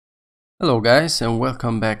Hello guys, and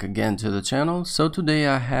welcome back again to the channel. So today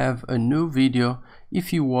I have a new video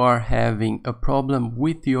if you are having a problem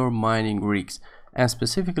with your mining rigs, and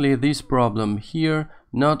specifically this problem here,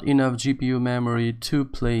 not enough GPU memory to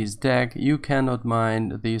place DAG, you cannot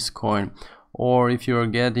mine this coin, or if you are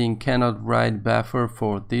getting cannot write buffer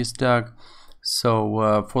for this DAG,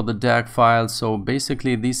 so for the DAG file. So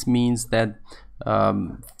basically this means that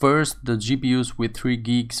first the GPUs with 3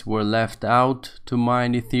 gigs were left out to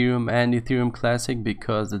mine Ethereum and ETHClassic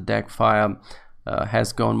because the DAG file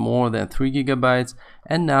has gone more than 3 gigabytes,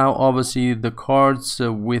 and now obviously the cards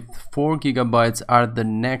with 4 gigabytes are the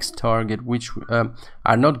next target, which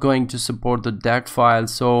are not going to support the DAG file.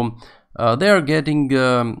 So they are getting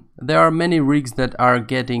there are many rigs that are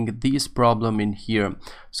getting this problem in here.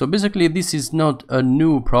 So basically this is not a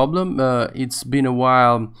new problem. It's been a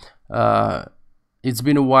while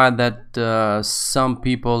that some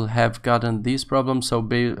people have gotten this problem. So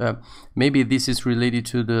maybe this is related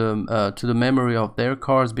to the memory of their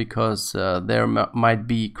cards, because there might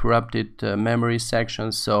be corrupted memory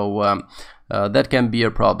sections. So that can be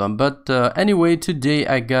a problem. But anyway, today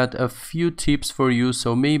I got a few tips for you.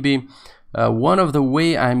 So maybe one of the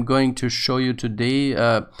way I'm going to show you today,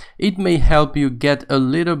 it may help you get a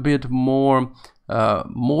little bit more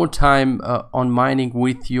time on mining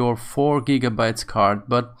with your 4 gigabytes card.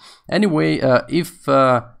 But anyway, if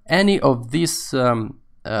any of these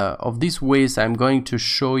ways I'm going to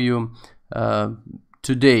show you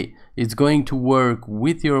today is going to work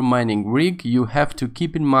with your mining rig, you have to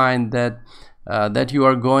keep in mind that that you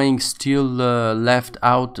are going still left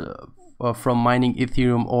out from mining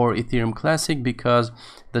Ethereum or ETHClassic, because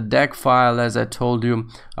the DAG file, as I told you,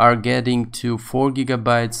 are getting to 4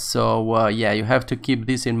 gigabytes. So yeah, you have to keep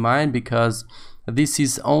this in mind, because this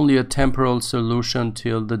is only a temporal solution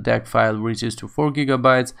till the DAG file reaches to 4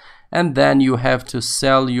 gigabytes, and then you have to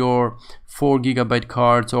sell your 4 gigabyte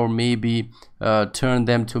cards, or maybe turn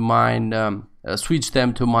them to mine, switch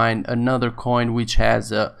them to mine another coin which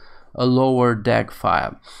has a lower DAG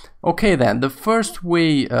file. Okay, then the first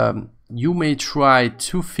way you may try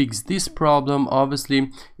to fix this problem,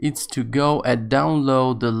 obviously, it's to go and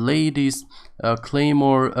download the latest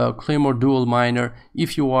Claymore dual miner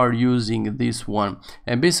if you are using this one.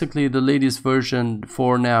 And basically the latest version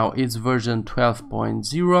for now is version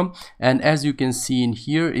 12.0, and as you can see in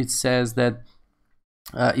here, it says that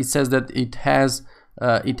it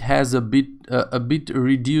has a bit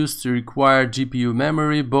reduced required GPU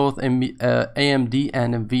memory, both AMD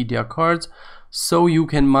and Nvidia cards, so you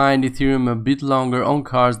can mine Ethereum a bit longer on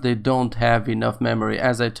cards they don't have enough memory.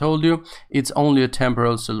 As I told you, it's only a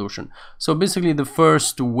temporal solution. So basically the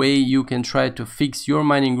first way you can try to fix your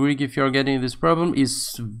mining rig if you're getting this problem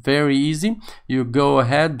is very easy. You go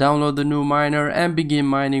ahead, download the new miner, and begin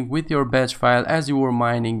mining with your batch file as you were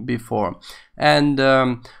mining before. And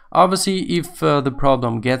obviously if the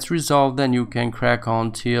problem gets resolved, then you can crack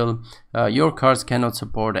on till your cards cannot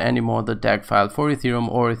support anymore the DAG file for Ethereum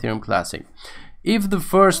or ETHClassic. If the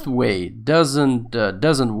first way doesn't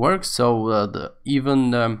work, so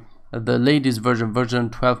even the latest version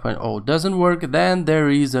 12.0 doesn't work, then there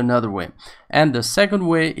is another way. And the second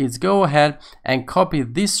way is go ahead and copy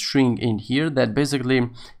this string in here that basically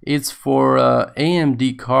it's for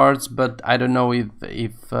AMD cards, but I don't know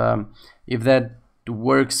if that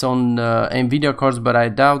works on Nvidia cards, but I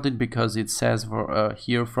doubt it, because it says for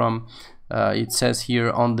here from it says here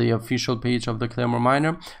on the official page of the Claymore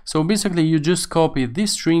miner. So basically you just copy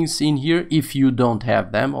these strings in here if you don't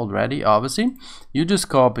have them already. Obviously you just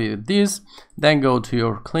copy this, then go to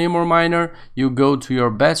your Claymore miner, you go to your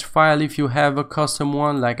batch file if you have a custom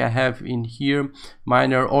one like I have in here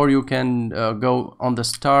miner, or you can go on the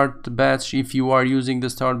start batch. If you are using the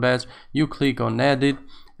start batch, you click on edit,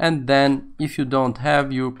 and then if you don't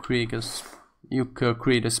have, you create a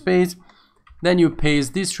space, then you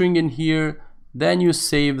paste this string in here, then you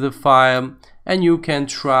save the file, and you can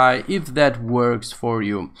try if that works for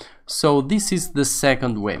you. So this is the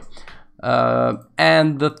second way.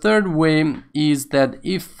 And the third way is that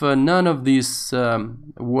if none of this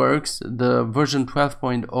works, the version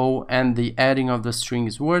 12.0 and the adding of the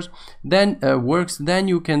strings works, then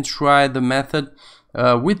you can try the method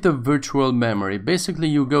with the virtual memory. Basically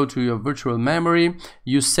you go to your virtual memory,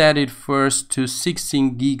 you set it first to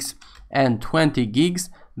 16 gigs and 20 gigs,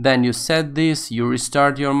 then you set this, you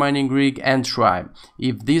restart your mining rig and try.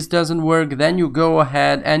 If this doesn't work, then you go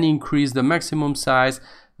ahead and increase the maximum size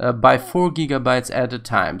by 4 gigabytes at a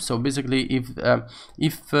time. So basically,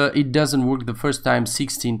 if it doesn't work the first time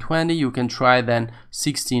 1620, you can try then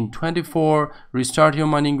 1624, restart your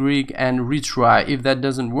mining rig and retry. If that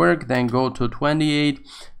doesn't work, then go to 28,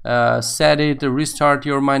 set it, restart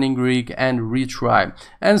your mining rig and retry,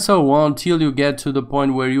 and so on till you get to the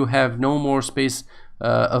point where you have no more space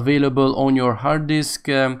available on your hard disk,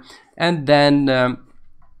 and then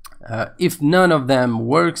if none of them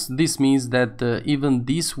works, this means that even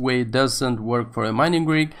this way doesn't work for a mining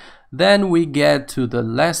rig. Then we get to the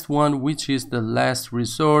last one, which is the last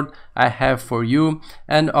resort I have for you,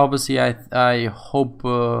 and obviously I hope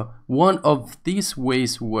one of these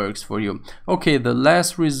ways works for you. Okay, the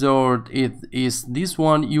last resort is this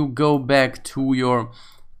one. You go back to your,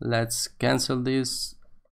 let's cancel this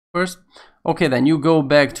first. Okay, then you go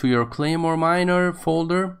back to your Claymore Miner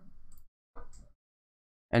folder,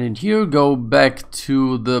 and in here go back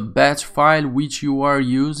to the batch file which you are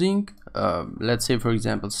using. Let's say, for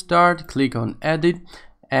example, start, click on edit,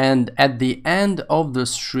 and at the end of the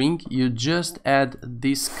string you just add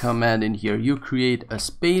this command in here. You create a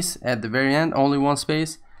space at the very end, only one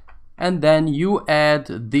space, and then you add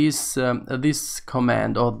this this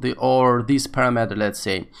command or this parameter, let's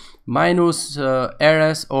say minus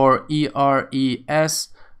res or res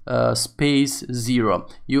space 0.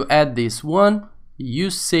 You add this one, you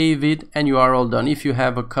save it, and you are all done. If you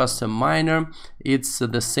have a custom miner, it's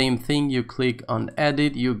the same thing. You click on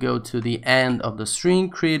edit, you go to the end of the string,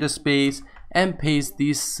 create a space, and paste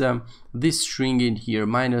this this string in here,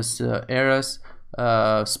 minus res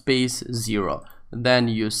space 0. Then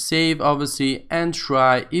you save, obviously, and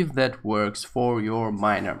try if that works for your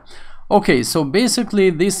miner. Okay, so basically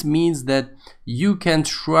this means that you can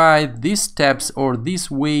try these steps or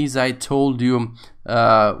these ways I told you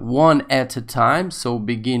one at a time. So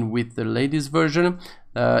begin with the latest version.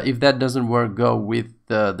 If that doesn't work, go with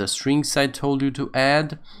the strings I told you to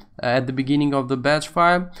add at the beginning of the batch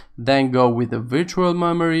file, then go with the virtual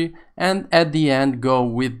memory, and at the end go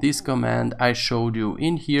with this command I showed you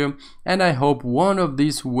in here. And I hope one of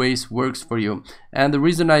these ways works for you. And the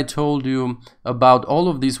reason I told you about all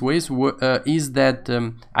of these ways is that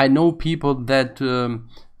I know people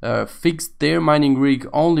that fixed their mining rig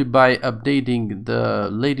only by updating the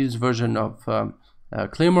latest version of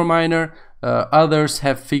Claymore Miner. Others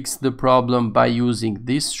have fixed the problem by using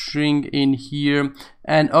this string in here,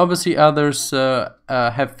 and obviously others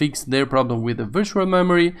have fixed their problem with the virtual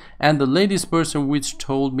memory. And the latest person which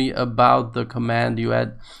told me about the command you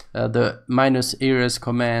add, the minus res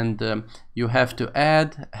command you have to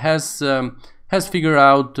add, has figured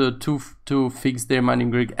out to fix their mining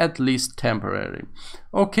rig, at least temporarily.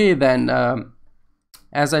 Okay, then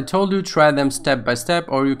as I told you, try them step by step,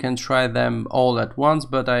 or you can try them all at once,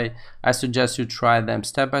 but I suggest you try them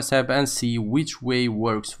step by step and see which way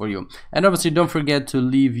works for you. And obviously don't forget to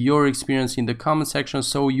leave your experience in the comment section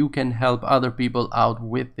so you can help other people out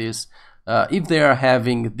with this if they are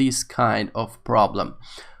having this kind of problem.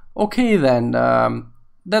 Okay, then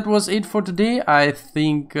that was it for today. I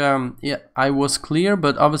think yeah, I was clear,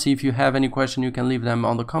 but obviously if you have any question, you can leave them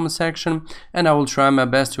on the comment section, and I will try my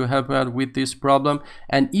best to help you out with this problem.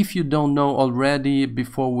 And if you don't know already,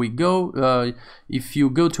 before we go, if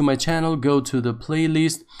you go to my channel, go to the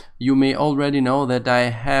playlist, you may already know that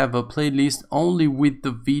I have a playlist only with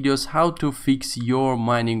the videos how to fix your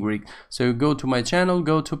mining rig. So you go to my channel,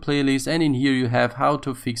 go to playlist, and in here you have how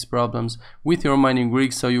to fix problems with your mining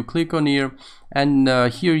rig. So you click on here, and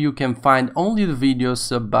here you can find only the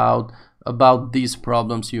videos about these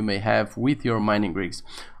problems you may have with your mining rigs.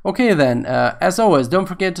 Okay, then as always, don't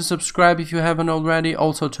forget to subscribe if you haven't already.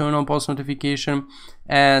 Also turn on post notification,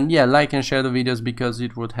 and yeah, like and share the videos because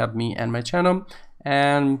it would help me and my channel.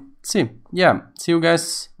 And see you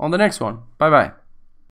guys on the next one. Bye bye.